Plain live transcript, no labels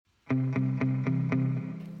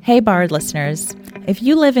Hey, Bard listeners. If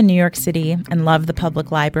you live in New York City and love the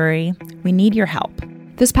public library, we need your help.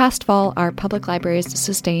 This past fall, our public libraries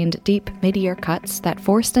sustained deep mid-year cuts that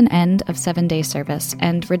forced an end of 7-day service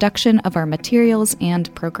and reduction of our materials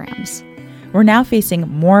and programs. We're now facing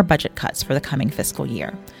more budget cuts for the coming fiscal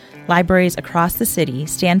year. Libraries across the city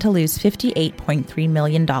stand to lose $58.3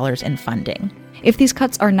 million in funding. If these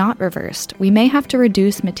cuts are not reversed, we may have to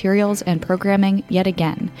reduce materials and programming yet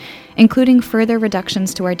again, including further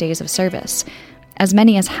reductions to our days of service. As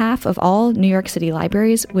many as half of all New York City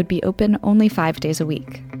libraries would be open only 5 days a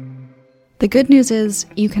week. The good news is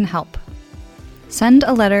you can help. Send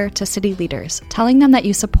a letter to city leaders telling them that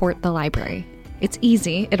you support the library. It's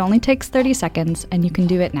easy, it only takes 30 seconds, and you can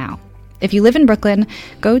do it now. If you live in Brooklyn,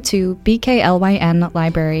 go to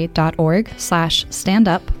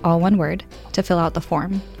bklynlibrary.org/standup, all one word, to fill out the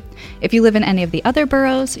form. If you live in any of the other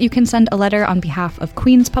boroughs, you can send a letter on behalf of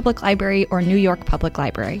Queens Public Library or New York Public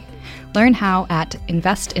Library. Learn how at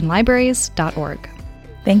investinlibraries.org.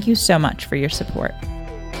 Thank you so much for your support.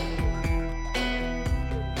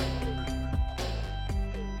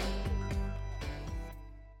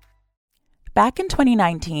 Back in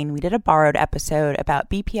 2019, we did a borrowed episode about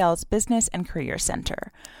BPL's Business and Career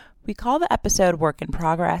Center. We call the episode Work in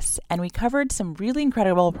Progress, and we covered some really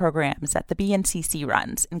incredible programs that the BNCC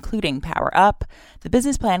runs, including Power Up, the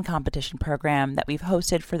business plan competition program that we've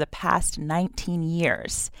hosted for the past 19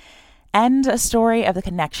 years, and a story of the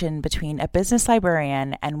connection between a business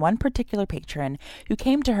librarian and one particular patron who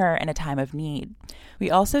came to her in a time of need.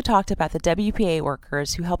 We also talked about the WPA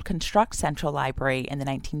workers who helped construct Central Library in the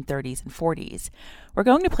 1930s and 40s. We're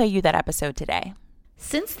going to play you that episode today.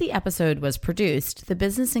 Since the episode was produced, the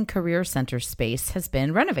Business and Career Center space has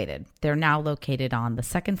been renovated. They're now located on the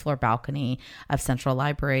second floor balcony of Central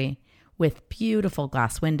Library with beautiful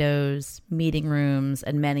glass windows, meeting rooms,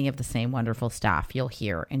 and many of the same wonderful staff you'll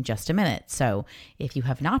hear in just a minute. So if you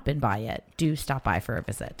have not been by yet, do stop by for a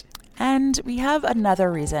visit. And we have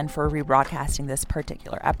another reason for rebroadcasting this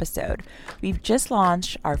particular episode. We've just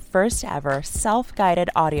launched our first ever self-guided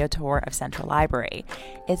audio tour of Central Library.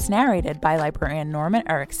 It's narrated by librarian Norman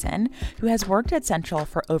Erickson, who has worked at Central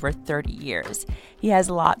for over 30 years. He has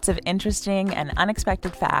lots of interesting and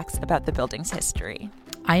unexpected facts about the building's history.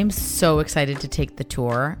 I am so excited to take the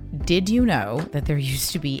tour. Did you know that there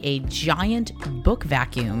used to be a giant book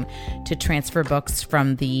vacuum to transfer books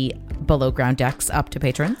from the below ground decks up to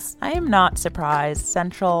patrons? I am not surprised.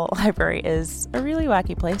 Central Library is a really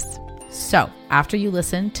wacky place. So, after you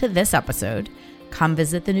listen to this episode, come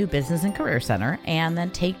visit the new Business and Career Center and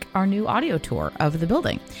then take our new audio tour of the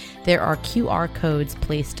building. There are QR codes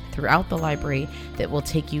placed throughout the library that will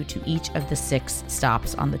take you to each of the 6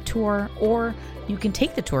 stops on the tour, or you can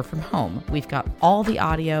take the tour from home. We've got all the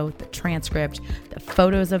audio, the transcript, the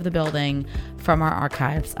photos of the building from our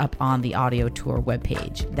archives up on the audio tour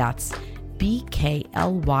webpage. That's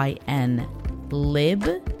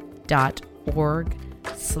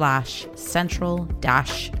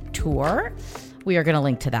bklynlib.org/central-tour. We are going to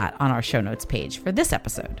link to that on our show notes page for this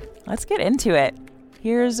episode. Let's get into it.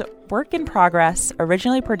 Here's Work in Progress,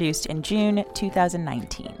 originally produced in June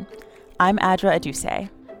 2019. I'm Adra Aduse.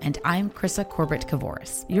 And I'm Krissa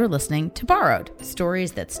Corbett-Kavoris. You're listening to Borrowed,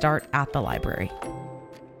 stories that start at the library.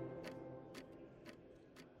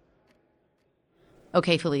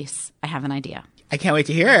 Okay, Felice, I have an idea. I can't wait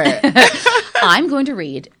to hear it. I'm going to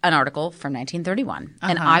read an article from 1931,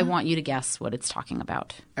 and I want you to guess what it's talking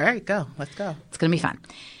about. All right, go. Let's go. It's going to be fun.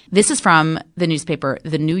 This is from the newspaper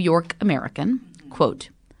The New York American. Quote,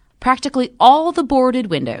 practically all the boarded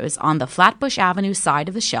windows on the Flatbush Avenue side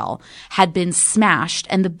of the shell had been smashed,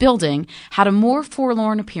 and the building had a more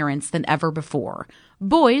forlorn appearance than ever before.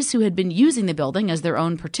 Boys who had been using the building as their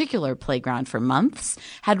own particular playground for months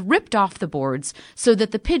had ripped off the boards so that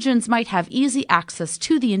the pigeons might have easy access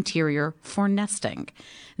to the interior for nesting.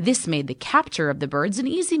 This made the capture of the birds an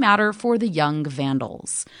easy matter for the young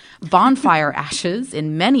vandals. Bonfire ashes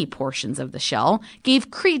in many portions of the shell gave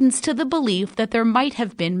credence to the belief that there might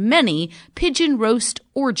have been many pigeon roast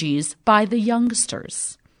orgies by the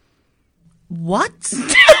youngsters. What?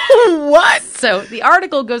 What? So the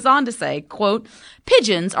article goes on to say, quote,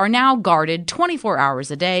 pigeons are now guarded 24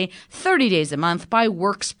 hours a day, 30 days a month by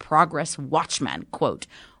Works Progress watchmen. Quote,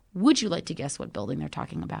 would you like to guess what building they're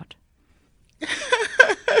talking about?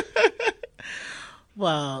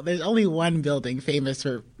 Well, there's only one building famous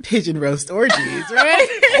for pigeon roast orgies, right?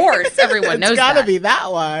 Of course, everyone knows that. It's got to be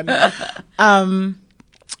that one.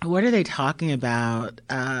 What are they talking about?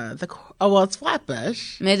 It's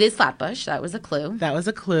Flatbush. It is Flatbush. That was a clue. That was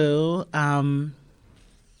a clue.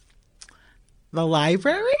 The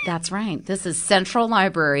library? That's right. This is Central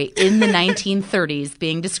Library in the 1930s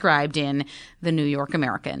being described in the New York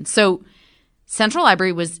American. So Central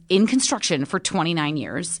Library was in construction for 29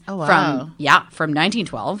 years. Oh, wow. From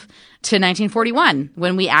 1912 to 1941,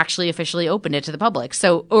 when we actually officially opened it to the public.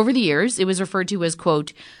 So over the years, it was referred to as,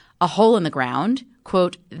 quote, a hole in the ground,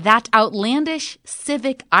 quote, that outlandish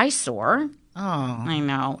civic eyesore. Oh. I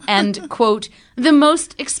know. And, quote, the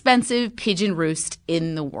most expensive pigeon roost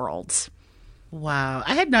in the world. Wow.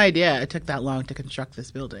 I had no idea it took that long to construct this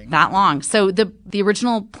building. That long. So the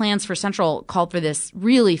original plans for Central called for this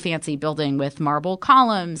really fancy building with marble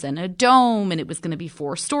columns and a dome, and it was going to be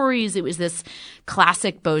 4 stories. It was this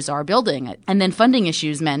classic Beaux-Arts building. And then funding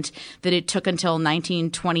issues meant that it took until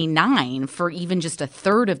 1929 for even just a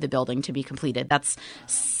third of the building to be completed. That's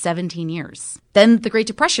 17 years. Then the Great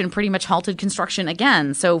Depression pretty much halted construction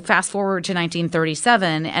again. So fast forward to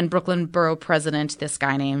 1937, and Brooklyn Borough President, this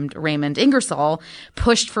guy named Raymond Ingersoll,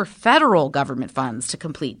 pushed for federal government funds to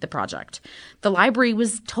complete the project. The library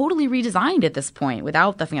was totally redesigned at this point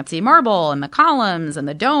without the fancy marble and the columns and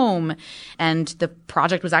the dome. And the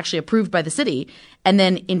project was actually approved by the city. And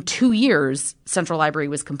then in 2 years, Central Library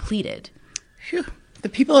was completed. Phew. The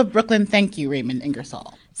people of Brooklyn thank you, Raymond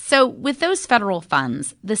Ingersoll. So with those federal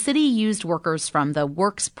funds, the city used workers from the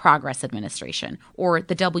Works Progress Administration, or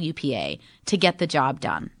the WPA, to get the job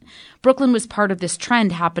done. Brooklyn was part of this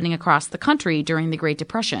trend happening across the country during the Great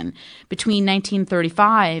Depression. Between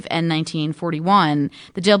 1935 and 1941,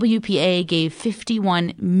 the WPA gave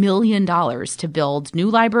 $51 million to build new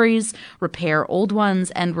libraries, repair old ones,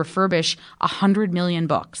 and refurbish 100 million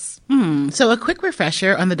books. So a quick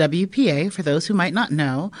refresher on the WPA for those who might not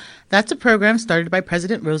know. That's a program started by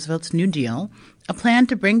President Roosevelt's New Deal, a plan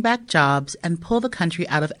to bring back jobs and pull the country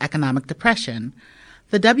out of economic depression.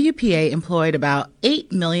 The WPA employed about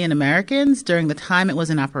 8 million Americans during the time it was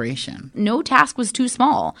in operation. No task was too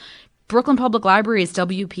small. Brooklyn Public Library's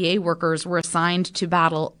WPA workers were assigned to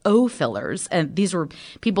battle O fillers, and these were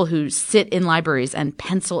people who sit in libraries and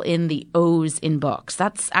pencil in the O's in books.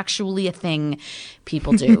 That's actually a thing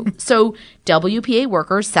people do. So WPA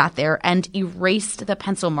workers sat there and erased the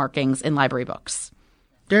pencil markings in library books.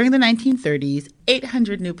 During the 1930s,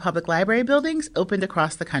 800 new public library buildings opened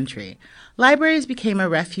across the country. Libraries became a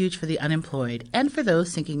refuge for the unemployed and for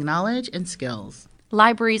those seeking knowledge and skills.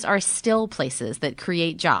 Libraries are still places that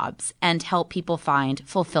create jobs and help people find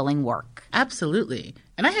fulfilling work. Absolutely.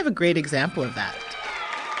 And I have a great example of that.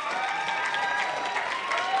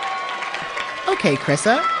 Okay,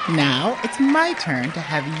 Krissa, now it's my turn to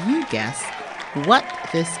have you guess what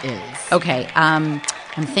this is. Okay, I'm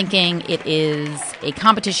thinking it is a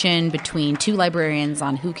competition between 2 librarians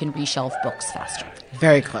on who can reshelf books faster.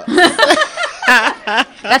 Very close.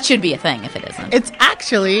 That should be a thing if it isn't. It's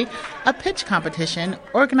actually a pitch competition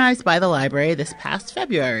organized by the library this past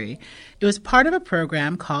February. It was part of a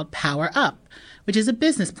program called Power Up, which is a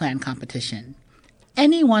business plan competition.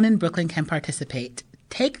 Anyone in Brooklyn can participate,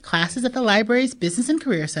 take classes at the library's Business and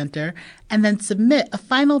Career Center, and then submit a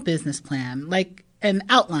final business plan, like an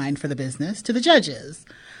outline for the business, to the judges.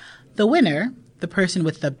 The winner, the person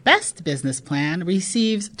with the best business plan,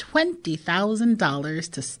 receives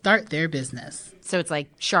 $20,000 to start their business. So it's like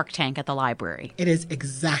Shark Tank at the library. It is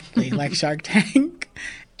exactly like Shark Tank.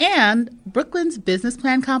 And Brooklyn's business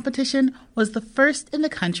plan competition was the first in the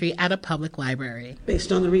country at a public library.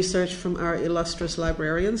 Based on the research from our illustrious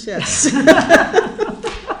librarians, yes.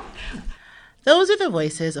 Those are the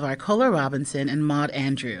voices of Arcola Robinson and Maude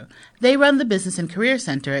Andrew. They run the Business and Career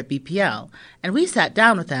Center at BPL, and we sat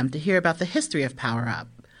down with them to hear about the history of Power Up.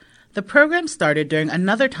 The program started during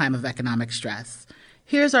another time of economic stress.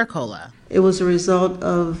 Here's Arcola. It was a result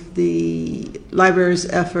of the library's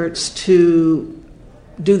efforts to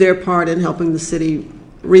do their part in helping the city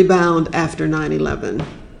rebound after 9/11.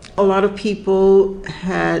 A lot of people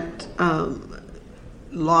had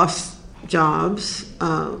lost jobs,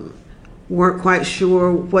 weren't quite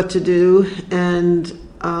sure what to do, and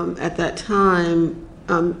at that time,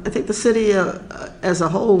 I think the city as a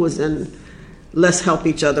whole was in let's help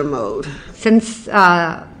each other mode. Since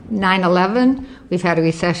 9/11, we've had a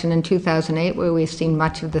recession in 2008 where we've seen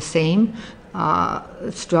much of the same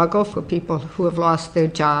struggle for people who have lost their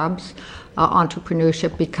jobs.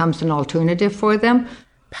 Entrepreneurship becomes an alternative for them.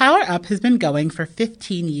 Power Up has been going for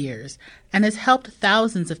 15 years and has helped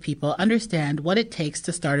thousands of people understand what it takes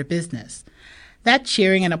to start a business. That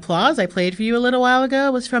cheering and applause I played for you a little while ago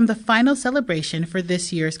was from the final celebration for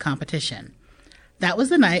this year's competition. That was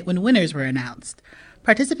the night when winners were announced.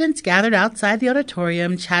 Participants gathered outside the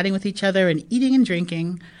auditorium, chatting with each other and eating and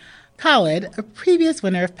drinking. Khalid, a previous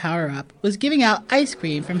winner of Power Up, was giving out ice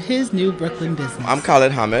cream from his new Brooklyn business. I'm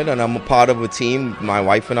Khalid Hamid, and I'm a part of a team, my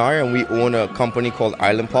wife and I, and we own a company called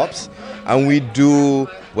Island Pops, and we do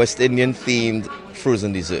West Indian themed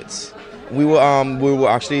frozen desserts. We were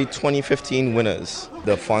actually 2015 winners.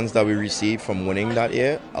 The funds that we received from winning that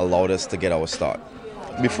year allowed us to get our start.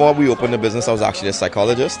 Before we opened the business, I was actually a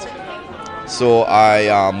psychologist. So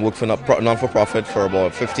I worked for non-for-profit for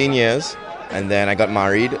about 15 years, and then I got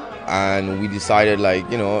married, and we decided,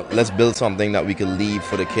 let's build something that we could leave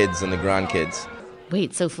for the kids and the grandkids.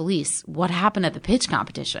 Wait, so Felice, what happened at the pitch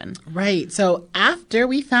competition? Right, so after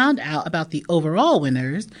we found out about the overall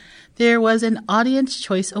winners, there was an Audience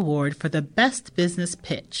Choice Award for the Best Business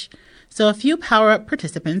Pitch. So a few Power Up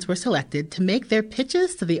participants were selected to make their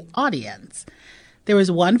pitches to the audience. There was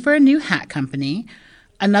one for a new hat company,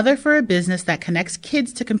 another for a business that connects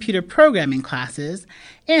kids to computer programming classes,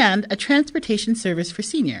 and a transportation service for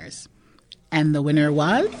seniors. And the winner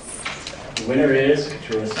was? The winner is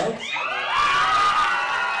Katura Suggs.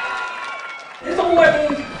 This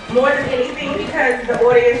award means more than anything because the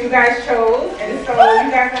audience you guys chose, and so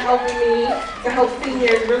you guys are helping me to help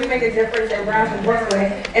seniors really make a difference in Brownsville,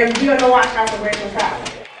 Brooklyn, and be on the watch out for racial travel.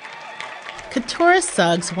 Katura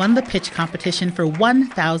Suggs won the pitch competition for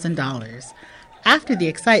 $1,000. After the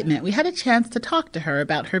excitement, we had a chance to talk to her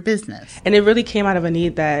about her business. And it really came out of a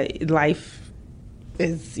need that life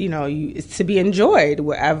is, it's to be enjoyed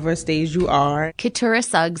wherever stage you are. Katura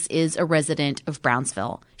Suggs is a resident of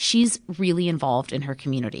Brownsville. She's really involved in her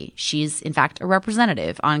community. She's, in fact, a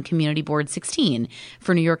representative on Community Board 16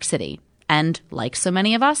 for New York City. And like so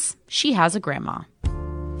many of us, she has a grandma.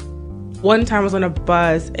 One time I was on a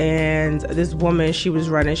bus and this woman, she was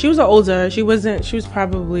running. She was older. She was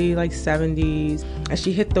probably like 70s. And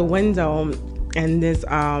she hit the window and this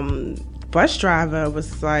bus driver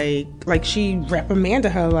was like she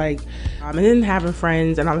reprimanded her and then having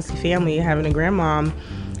friends and obviously family, having a grandma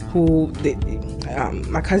who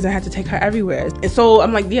my cousin had to take her everywhere. And so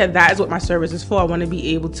I'm like, yeah, that is what my service is for. I want to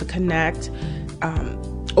be able to connect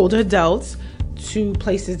older adults to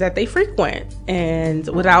places that they frequent and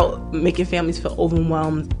without making families feel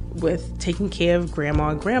overwhelmed with taking care of grandma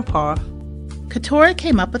and grandpa. Katura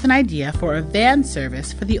came up with an idea for a van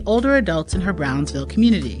service for the older adults in her Brownsville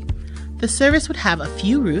community. The service would have a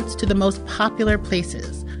few routes to the most popular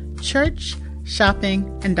places: church,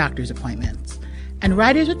 shopping, and doctor's appointments. And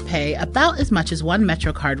riders would pay about as much as one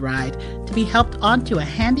MetroCard ride to be helped onto a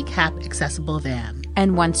handicap-accessible van.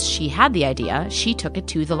 And once she had the idea, she took it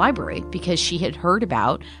to the library because she had heard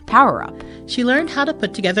about Power Up. She learned how to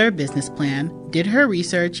put together a business plan, did her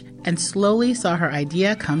research, and slowly saw her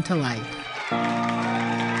idea come to life.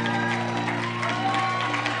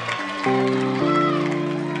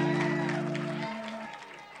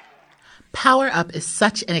 Power Up is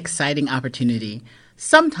such an exciting opportunity.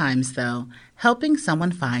 Sometimes, though, helping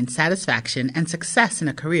someone find satisfaction and success in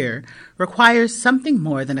a career requires something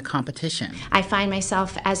more than a competition. I find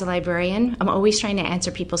myself as a librarian, I'm always trying to answer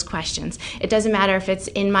people's questions. It doesn't matter if it's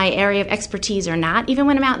in my area of expertise or not, even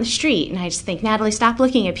when I'm out in the street and I just think, Natalie, stop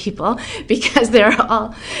looking at people because they're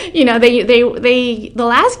all,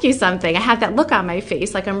 they'll ask you something. I have that look on my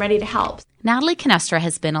face like I'm ready to help. Natalie Canestra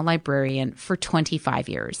has been a librarian for 25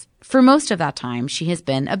 years. For most of that time, she has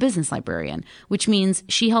been a business librarian, which means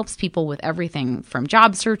she helps people with everything from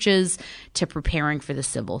job searches to preparing for the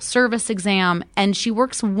civil service exam, and she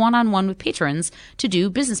works one-on-one with patrons to do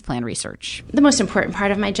business plan research. The most important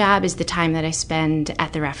part of my job is the time that I spend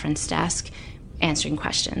at the reference desk answering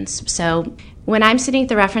questions. So when I'm sitting at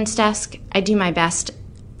the reference desk, I do my best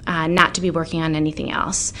not to be working on anything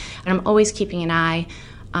else. And I'm always keeping an eye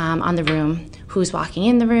on the room, who's walking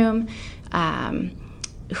in the room,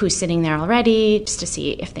 who's sitting there already, just to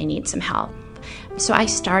see if they need some help. So I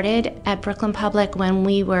started at Brooklyn Public when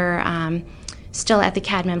we were still at the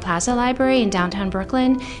Cadman Plaza Library in downtown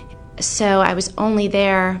Brooklyn. So I was only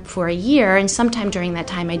there for a year, and sometime during that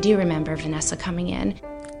time I do remember Vanessa coming in.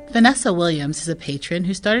 Vanessa Williams is a patron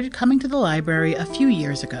who started coming to the library a few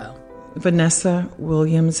years ago. Vanessa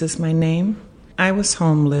Williams is my name. I was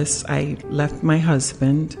homeless. I left my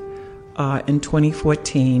husband in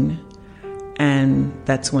 2014, and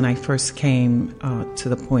that's when I first came to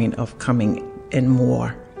the point of coming in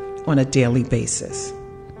more on a daily basis.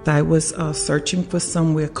 I was searching for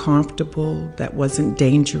somewhere comfortable that wasn't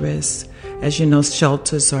dangerous. As you know,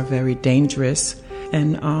 shelters are very dangerous,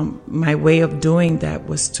 and my way of doing that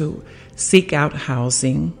was to seek out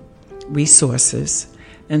housing, resources,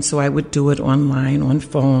 And so I would do it online, on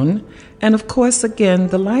phone. And of course, again,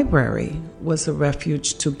 the library was a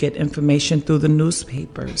refuge to get information through the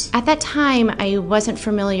newspapers. At that time, I wasn't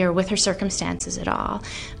familiar with her circumstances at all.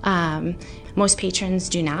 Most patrons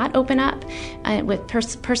do not open up with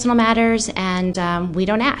personal matters, and we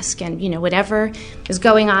don't ask. And, whatever is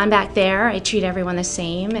going on back there, I treat everyone the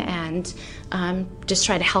same and just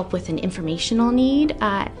try to help with an informational need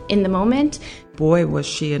in the moment. Boy, was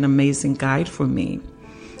she an amazing guide for me.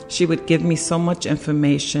 She would give me so much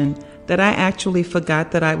information that I actually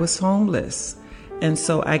forgot that I was homeless. And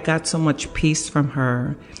so I got so much peace from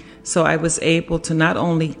her. So I was able to not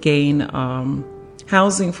only gain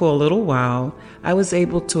housing for a little while, I was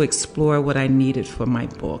able to explore what I needed for my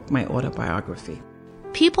book, my autobiography.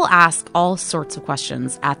 People ask all sorts of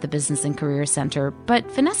questions at the Business and Career Center,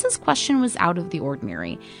 but Vanessa's question was out of the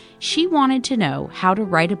ordinary. She wanted to know how to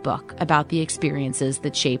write a book about the experiences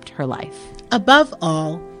that shaped her life. Above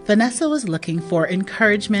all, Vanessa was looking for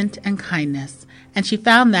encouragement and kindness, and she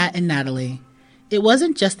found that in Natalie. It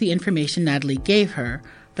wasn't just the information Natalie gave her,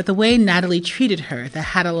 but the way Natalie treated her that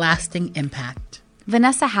had a lasting impact.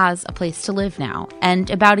 Vanessa has a place to live now, and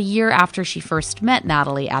about a year after she first met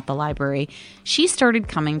Natalie at the library, she started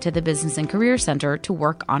coming to the Business and Career Center to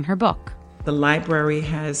work on her book. The library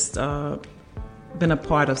has been a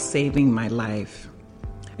part of saving my life.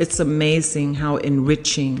 It's amazing how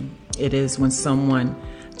enriching it is when someone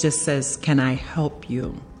just says, "Can I help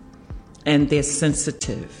you?" And they're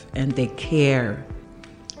sensitive and they care.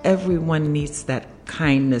 Everyone needs that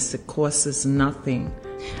kindness. It costs nothing.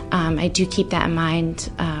 I do keep that in mind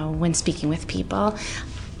when speaking with people,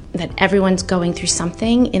 that everyone's going through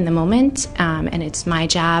something in the moment, and it's my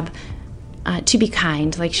job to be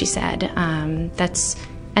kind, like she said. And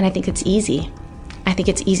I think it's easy. I think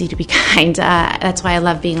it's easy to be kind. That's why I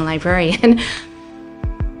love being a librarian.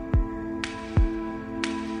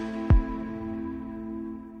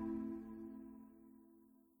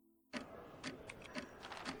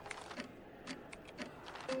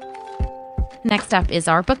 Next up is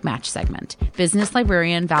our book match segment. Business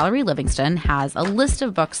librarian Valerie Livingston has a list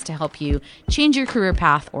of books to help you change your career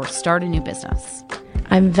path or start a new business.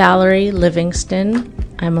 I'm Valerie Livingston.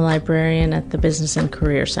 I'm a librarian at the Business and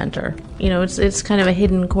Career Center. It's kind of a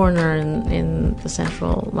hidden corner in the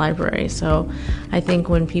Central Library. So I think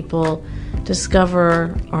when people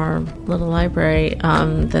discover our little library,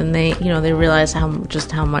 then they realize how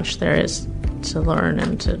much there is to learn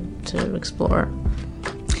and to explore.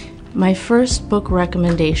 My first book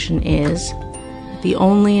recommendation is The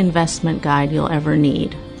Only Investment Guide You'll Ever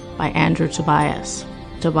Need by Andrew Tobias.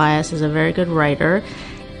 Tobias is a very good writer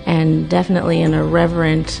and definitely an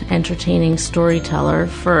irreverent, entertaining storyteller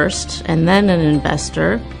first, and then an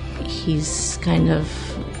investor. He's kind of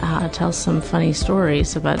tells some funny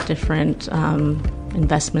stories about different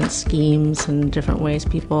investment schemes and different ways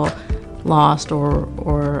people lost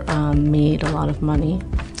or made a lot of money.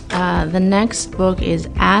 The next book is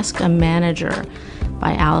Ask a Manager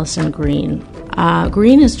by Allison Green.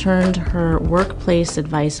 Green has turned her workplace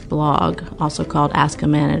advice blog, also called Ask a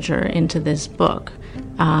Manager, into this book.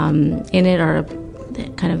 In it are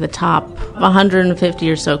kind of the top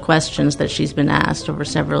 150 or so questions that she's been asked over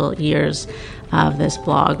several years of this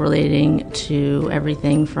blog, relating to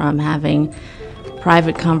everything from having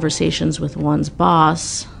private conversations with one's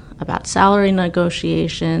boss about salary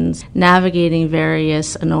negotiations, navigating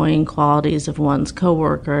various annoying qualities of one's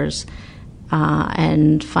coworkers,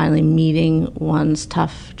 and finally meeting one's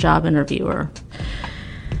tough job interviewer.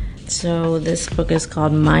 So this book is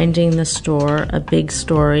called Minding the Store, A Big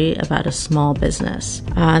Story About a Small Business.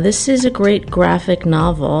 This is a great graphic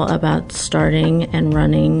novel about starting and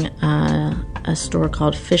running a store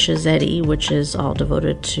called Fishazetti, which is all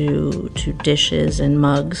devoted to dishes and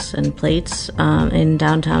mugs and plates in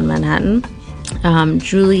downtown Manhattan.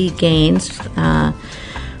 Julie Gaines,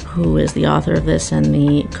 who is the author of this and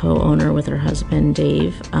the co-owner with her husband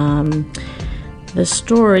Dave, the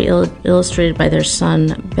story, illustrated by their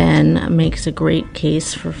son Ben, makes a great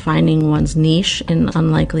case for finding one's niche in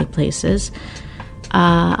unlikely places.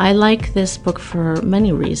 I like this book for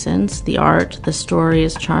many reasons. The art, the story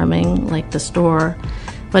is charming, like the store.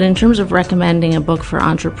 But in terms of recommending a book for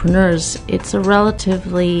entrepreneurs, it's a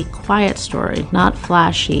relatively quiet story, not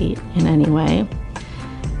flashy in any way.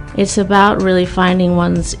 It's about really finding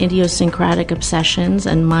one's idiosyncratic obsessions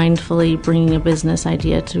and mindfully bringing a business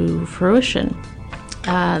idea to fruition.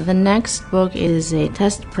 The next book is a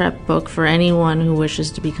test prep book for anyone who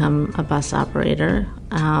wishes to become a bus operator.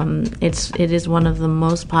 It is one of the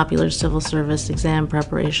most popular civil service exam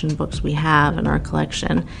preparation books we have in our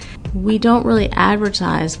collection. We don't really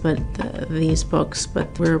advertise these books,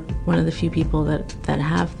 but we're one of the few people that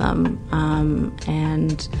have them,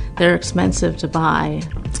 and they're expensive to buy.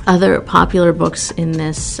 Other popular books in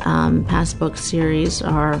this past book series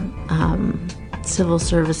are civil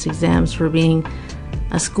service exams for being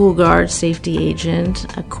a school guard safety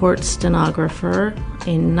agent, a court stenographer,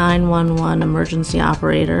 a 911 emergency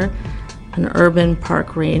operator, an urban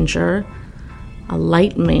park ranger, a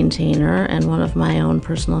light maintainer, and one of my own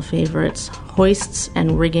personal favorites, hoists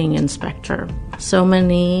and rigging inspector. So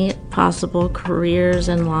many possible careers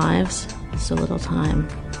and lives, so little time.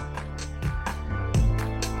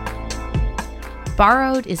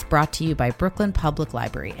 Borrowed is brought to you by Brooklyn Public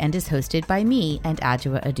Library and is hosted by me and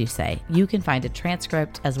Adjoa Aduse. You can find a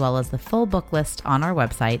transcript as well as the full book list on our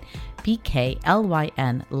website,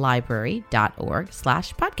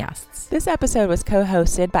 bklynlibrary.org/podcasts. This episode was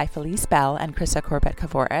co-hosted by Felice Bell and Krista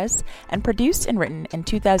Corbett-Cavores and produced and written in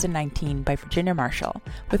 2019 by Virginia Marshall,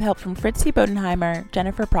 with help from Fritzi Bodenheimer,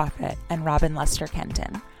 Jennifer Prophet, and Robin Lester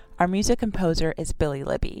Kenton. Our music composer is Billy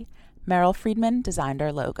Libby. Merrill Friedman designed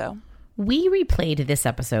our logo. We replayed this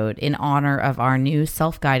episode in honor of our new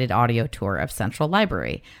self-guided audio tour of Central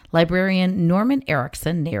Library. Librarian Norman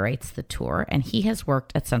Erickson narrates the tour, and he has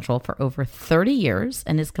worked at Central for over 30 years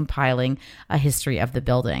and is compiling a history of the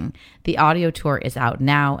building. The audio tour is out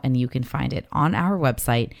now, and you can find it on our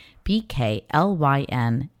website,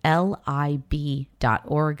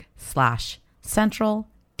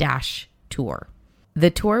 bklynlibrary.org/central-tour.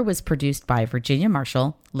 The tour was produced by Virginia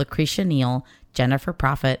Marshall, Lucretia Neal, Jennifer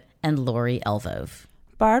Prophet, and Lori Elvove.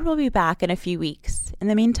 Bard will be back in a few weeks. In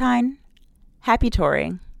the meantime, happy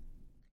touring.